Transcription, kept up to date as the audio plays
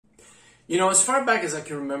You know, as far back as I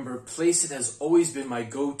can remember, Placeit has always been my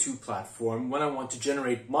go-to platform when I want to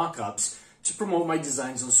generate mock-ups to promote my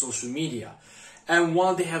designs on social media. And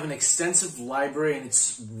while they have an extensive library and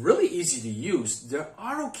it's really easy to use, there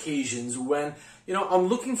are occasions when, I'm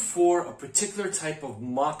looking for a particular type of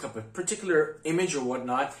mock-up, a particular image or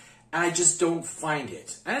whatnot, and I just don't find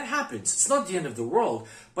it. And it happens. It's not the end of the world.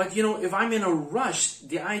 But, if I'm in a rush,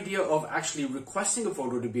 the idea of actually requesting a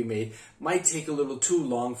photo to be made might take a little too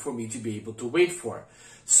long for me to be able to wait for.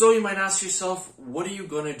 So you might ask yourself, what are you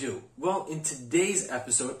going to do? Well, in today's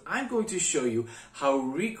episode, I'm going to show you how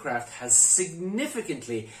Recraft has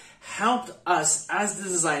significantly helped us as the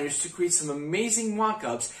designers to create some amazing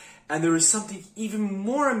mock-ups. And there is something even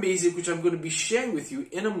more amazing which I'm going to be sharing with you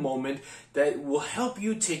in a moment that will help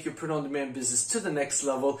you take your print-on-demand business to the next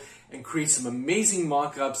level and create some amazing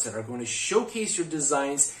mock-ups that are going to showcase your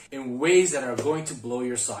designs in ways that are going to blow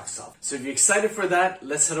your socks off. So if you're excited for that,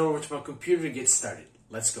 let's head over to my computer to get started.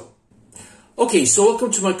 Let's go. Okay, so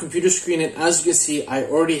welcome to my computer screen, and as you can see, I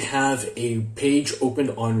already have a page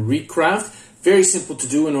opened on Recraft. Very simple to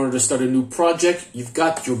do in order to start a new project. You've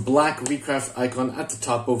got your black Recraft icon at the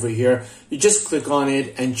top over here. You just click on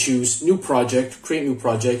it and choose new project, create new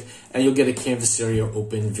project, and you'll get a canvas area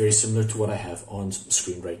open very similar to what I have on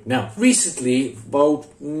screen right now. Recently, about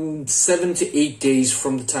 7 to 8 days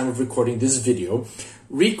from the time of recording this video,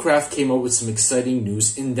 Recraft came out with some exciting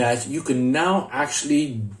news in that you can now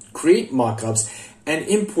actually create mockups and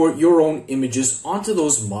import your own images onto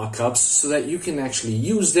those mockups so that you can actually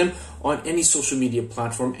use them on any social media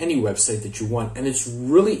platform, any website that you want. And it's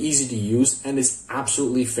really easy to use and it's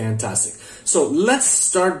absolutely fantastic. So let's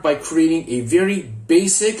start by creating a very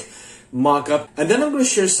basic mockup, and then I'm going to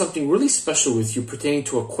share something really special with you pertaining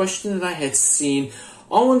to a question that I had seen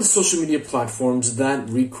on one of the social media platforms that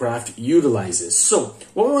Recraft utilizes. So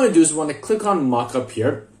what we want to do is we want to click on Mockup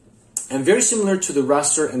here. And very similar to the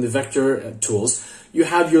raster and the vector tools, you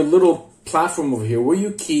have your little platform over here where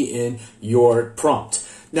you key in your prompt.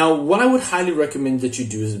 Now, what I would highly recommend that you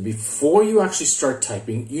do is before you actually start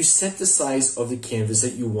typing, you set the size of the canvas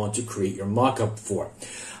that you want to create your mockup for.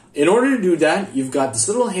 In order to do that, you've got this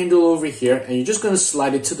little handle over here, and you're just going to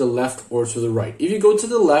slide it to the left or to the right. If you go to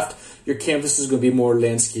the left, your canvas is going to be more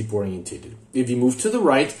landscape oriented. If you move to the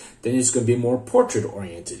right, then it's going to be more portrait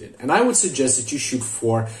oriented. And I would suggest that you shoot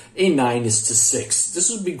for a 9:6.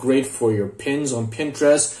 This would be great for your pins on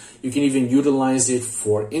Pinterest. You can even utilize it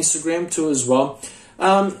for Instagram too as well.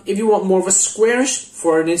 If you want more of a squarish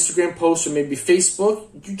for an Instagram post or maybe Facebook,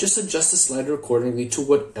 you just adjust the slider accordingly to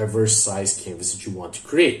whatever size canvas that you want to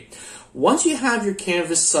create. Once you have your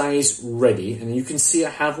canvas size ready, and you can see I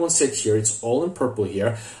have one set here, it's all in purple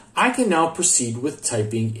here, I can now proceed with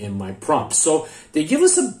typing in my prompt. So they give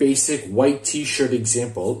us a basic white t-shirt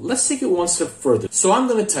example. Let's take it one step further. So I'm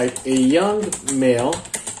going to type a young male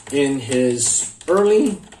in his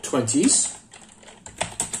early 20s,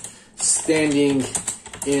 standing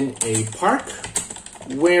in a park,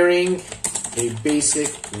 wearing a basic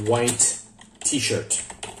white t-shirt.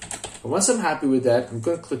 And once I'm happy with that, I'm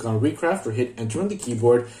going to click on Recraft or hit enter on the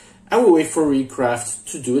keyboard. I will wait for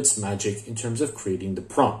Recraft to do its magic in terms of creating the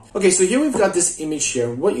prompt. Okay, so here we've got this image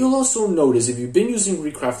here. What you'll also notice if you've been using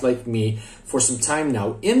Recraft like me for some time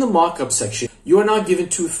now, in the mockup section, you are now given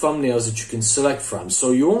 2 thumbnails that you can select from.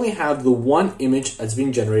 So you only have the one image that's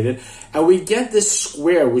being generated, and we get this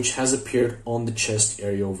square which has appeared on the chest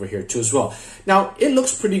area over here too as well. Now, it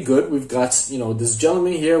looks pretty good. We've got, this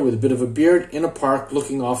gentleman here with a bit of a beard in a park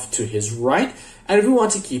looking off to his right. And if we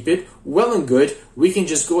want to keep it well and good, we can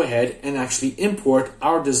just go ahead and actually import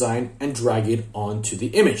our design and drag it onto the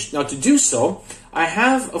image. Now to do so, I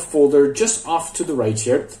have a folder just off to the right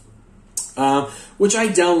here, which I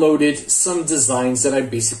downloaded some designs that I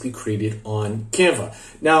basically created on Canva.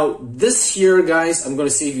 Now this here, guys, I'm going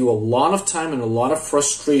to save you a lot of time and a lot of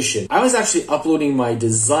frustration. I was actually uploading my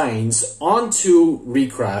designs onto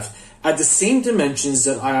Recraft at the same dimensions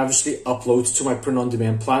that I obviously upload to my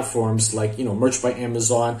print-on-demand platforms like, Merch by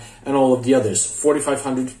Amazon and all of the others.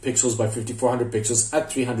 4,500 pixels by 5,400 pixels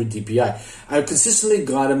at 300 dpi. I consistently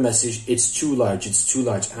got a message, it's too large, it's too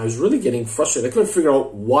large. And I was really getting frustrated. I couldn't figure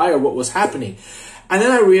out why or what was happening. And then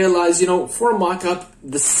I realized, for a mock-up,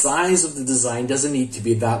 the size of the design doesn't need to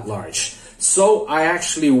be that large. So I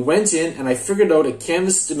actually went in and I figured out a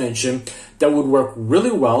canvas dimension that would work really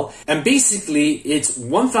well. And basically it's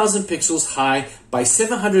 1000 pixels high by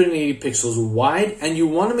 780 pixels wide. And you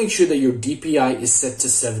want to make sure that your DPI is set to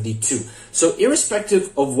 72. So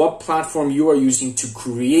irrespective of what platform you are using to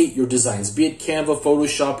create your designs, be it Canva,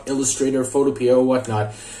 Photoshop, Illustrator, Photopea, or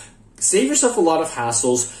whatnot, save yourself a lot of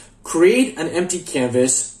hassles. Create an empty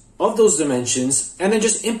canvas of those dimensions, and then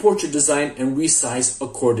just import your design and resize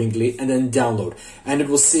accordingly, and then download. And it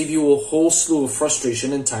will save you a whole slew of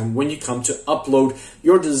frustration and time when you come to upload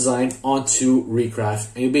your design onto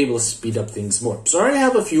Recraft, and you'll be able to speed up things more. So I already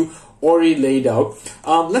have a few already laid out.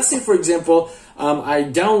 Let's say, for example, I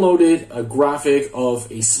downloaded a graphic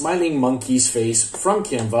of a smiling monkey's face from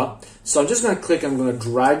Canva. So I'm just going to click, I'm going to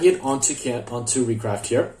drag it onto Recraft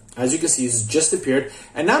here. As you can see, it's just appeared.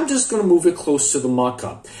 And now I'm just going to move it close to the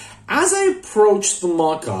mockup. As I approach the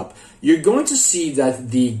mockup, you're going to see that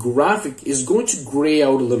the graphic is going to gray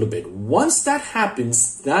out a little bit. Once that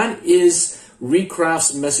happens, that is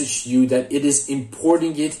Recraft's message to you that it is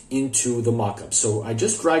importing it into the mockup. So I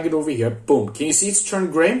just drag it over here. Boom. Can you see it's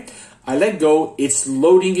turned gray? I let go. It's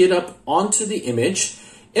loading it up onto the image.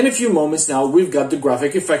 In a few moments now, we've got the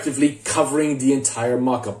graphic effectively covering the entire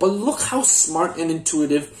mockup. But look how smart and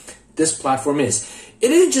intuitive this platform is. It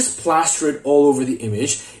didn't just plaster it all over the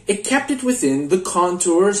image. It kept it within the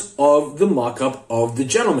contours of the mockup of the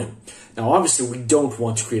gentleman. Now, obviously, we don't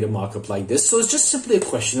want to create a mockup like this. So it's just simply a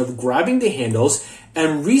question of grabbing the handles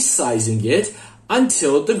and resizing it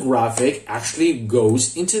until the graphic actually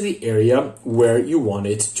goes into the area where you want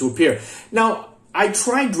it to appear. Now, I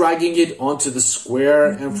tried dragging it onto the square,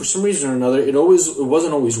 and for some reason or another, it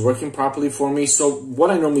wasn't always working properly for me. So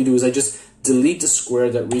what I normally do is I just delete the square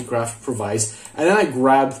that Recraft provides, and then I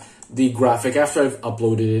grab the graphic after I've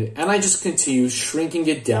uploaded it, and I just continue shrinking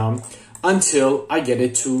it down until I get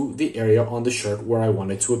it to the area on the shirt where I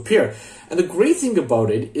want it to appear. And the great thing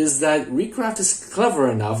about it is that Recraft is clever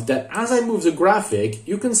enough that as I move the graphic,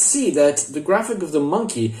 you can see that the graphic of the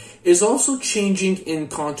monkey is also changing in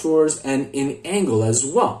contours and in angle as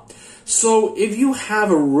well. So if you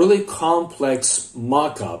have a really complex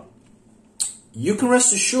mockup, you can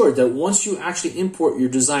rest assured that once you actually import your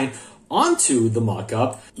design onto the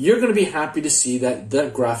mockup, you're going to be happy to see that the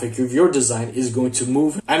graphic of your design is going to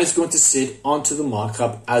move and it's going to sit onto the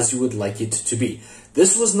mockup as you would like it to be.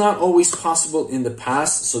 This was not always possible in the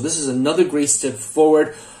past, so this is another great step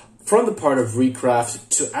forward from the part of Recraft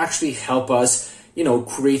to actually help us,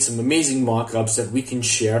 create some amazing mockups that we can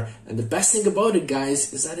share. And the best thing about it,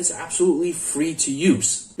 guys, is that it's absolutely free to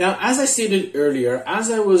use. Now, as I stated earlier,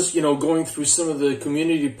 as I was, going through some of the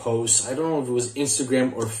community posts, I don't know if it was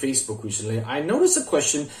Instagram or Facebook recently, I noticed a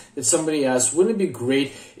question that somebody asked, wouldn't it be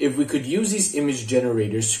great if we could use these image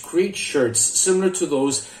generators to create shirts similar to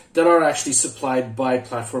those that are actually supplied by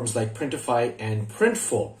platforms like Printify and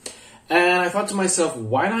Printful? And I thought to myself,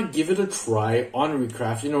 why not give it a try on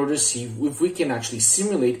Recraft in order to see if we can actually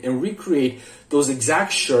simulate and recreate those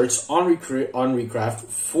exact shirts on Recraft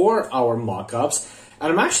for our mockups.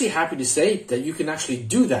 And I'm actually happy to say that you can actually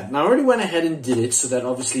do that. Now, I already went ahead and did it so that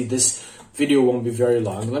obviously this video won't be very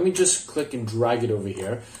long. Let me just click and drag it over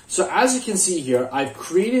here. So as you can see here, I've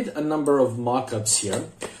created a number of mockups here.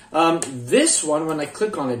 This one, when I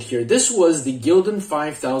click on it here, this was the Gildan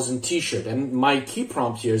 5000 t-shirt, and my key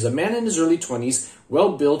prompt here is a man in his early 20s,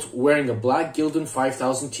 well built, wearing a black Gildan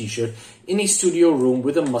 5000 t-shirt in a studio room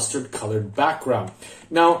with a mustard colored background.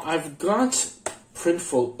 Now, I've got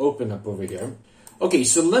Printful open up over here. Okay,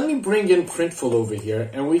 so let me bring in Printful over here,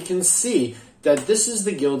 and we can see that this is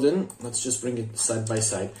the Gildan. Let's just bring it side by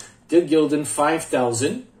side. The Gildan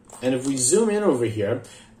 5000, and if we zoom in over here,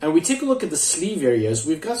 and we take a look at the sleeve areas,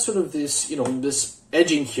 we've got sort of this, this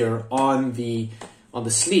edging here on the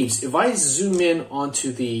sleeves. If I zoom in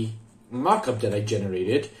onto the mockup that I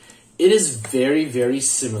generated, it is very, very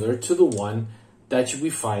similar to the one that we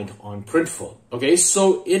find on Printful. Okay,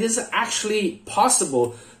 so it is actually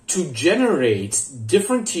possible to generate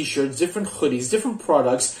different t-shirts, different hoodies, different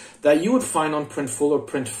products that you would find on Printful or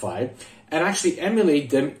Printify, and actually emulate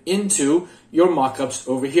them into your mockups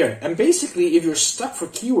over here. And basically, if you're stuck for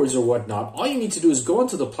keywords or whatnot, all you need to do is go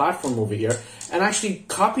onto the platform over here and actually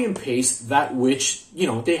copy and paste that which,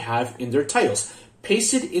 they have in their titles.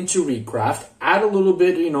 Paste it into Recraft, add a little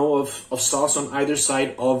bit, of sauce on either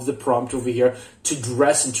side of the prompt over here to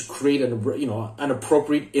dress and to create an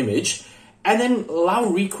appropriate image, and then allow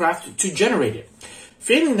Recraft to generate it.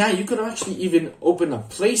 Failing that, you could actually even open up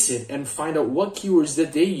Placeit and find out what keywords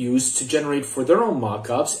that they use to generate for their own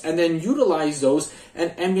mockups, and then utilize those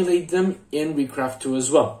and emulate them in Recraft too as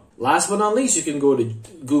well. Last but not least, you can go to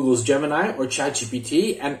Google's Gemini or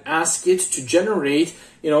ChatGPT and ask it to generate,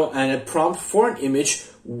 a prompt for an image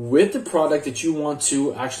with the product that you want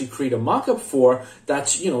to actually create a mockup for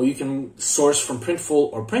that, you can source from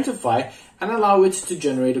Printful or Printify, and allow it to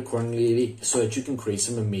generate accordingly so that you can create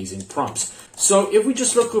some amazing prompts. So if we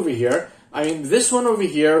just look over here, this one over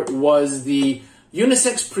here was the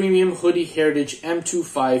Unisex Premium Hoodie Heritage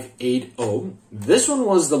M2580. This one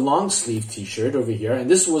was the long sleeve t-shirt over here,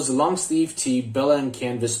 and this was the long sleeve tee Bella and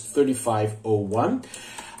Canvas 3501.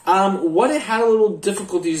 What it had a little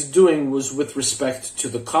difficulties doing was with respect to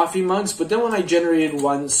the coffee mugs, but then when I generated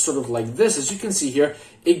one sort of like this, as you can see here,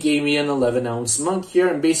 it gave me an 11-ounce mug here,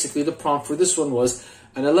 and basically the prompt for this one was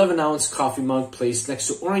an 11-ounce coffee mug placed next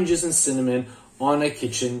to oranges and cinnamon on a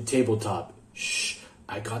kitchen tabletop. Shh,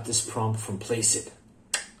 I got this prompt from Placeit.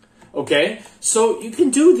 Okay, so you can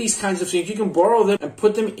do these kinds of things. You can borrow them and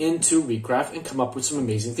put them into Recraft and come up with some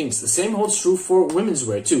amazing things. The same holds true for women's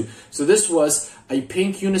wear too. So this was a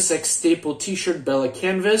pink unisex staple t-shirt Bella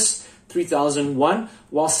Canvas 3001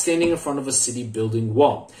 while standing in front of a city building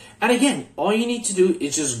wall. And again, all you need to do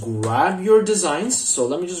is just grab your designs. So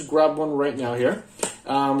let me just grab one right now here.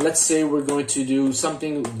 Let's say we're going to do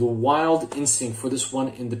something, the Wild Instinct for this one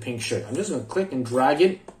in the pink shirt. I'm just going to click and drag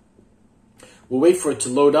it. We'll wait for it to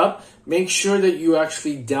load up. Make sure that you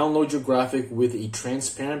actually download your graphic with a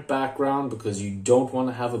transparent background because you don't want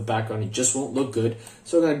to have a background. It just won't look good.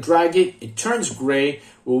 So I'm going to drag it. It turns gray.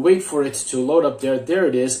 We'll wait for it to load up there. There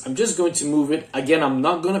it is. I'm just going to move it. Again, I'm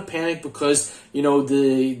not going to panic because, you know,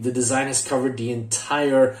 the design has covered the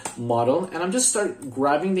entire model. And I'm just start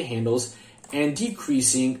grabbing the handles and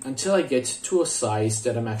decreasing until I get to a size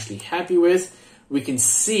that I'm actually happy with. We can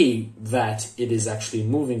see that it is actually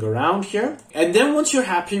moving around here. And then once you're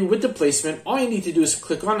happy with the placement, all you need to do is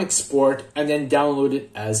click on export and then download it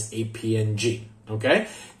as a PNG. Okay.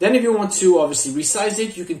 Then if you want to obviously resize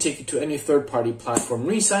it, you can take it to any third-party platform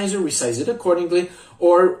resizer, resize it accordingly,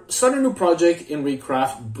 or start a new project in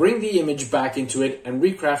Recraft, bring the image back into it, and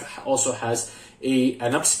Recraft also has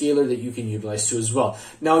an upscaler that you can utilize too as well.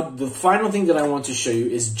 Now, the final thing that I want to show you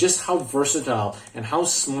is just how versatile and how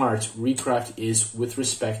smart Recraft is with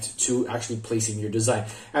respect to actually placing your design.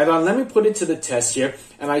 And let me put it to the test here.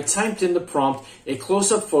 And I typed in the prompt, a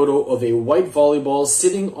close-up photo of a white volleyball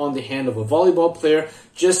sitting on the hand of a volleyball player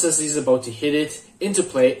just as he's about to hit it into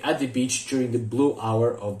play at the beach during the blue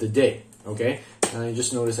hour of the day. Okay, and I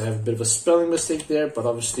just noticed I have a bit of a spelling mistake there, but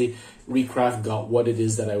obviously Recraft got what it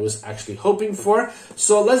is that I was actually hoping for.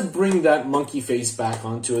 So let's bring that monkey face back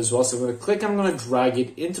onto as well. So I'm going to click, I'm going to drag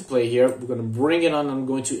it into play here. We're going to bring it on. I'm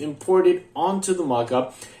going to import it onto the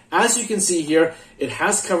mockup. As you can see here, it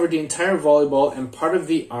has covered the entire volleyball and part of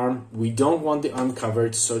the arm. We don't want the arm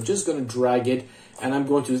covered, so just going to drag it. And I'm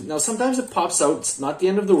going to, now sometimes it pops out, it's not the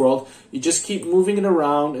end of the world. You just keep moving it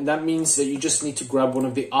around, and that means that you just need to grab one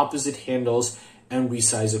of the opposite handles and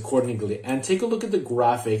resize accordingly. And take a look at the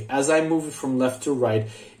graphic. As I move it from left to right,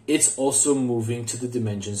 it's also moving to the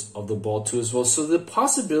dimensions of the ball too as well. So the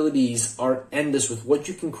possibilities are endless with what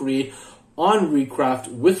you can create on Recraft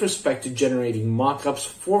with respect to generating mockups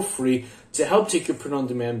for free to help take your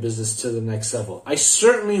print-on-demand business to the next level. I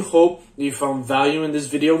certainly hope that you found value in this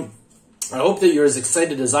video. I hope that you're as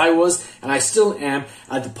excited as I was, and I still am,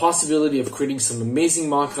 at the possibility of creating some amazing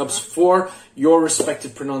mockups for your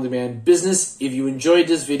respective print-on-demand business. If you enjoyed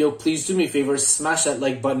this video, please do me a favor, smash that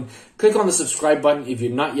like button, click on the subscribe button if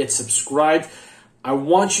you're not yet subscribed. I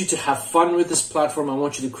want you to have fun with this platform. I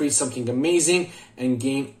want you to create something amazing and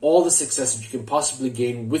gain all the success that you can possibly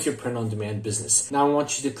gain with your print-on-demand business. Now I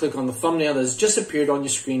want you to click on the thumbnail that has just appeared on your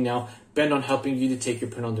screen now, bent on helping you to take your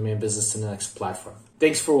print-on-demand business to the next platform.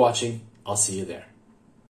 Thanks for watching. I'll see you there.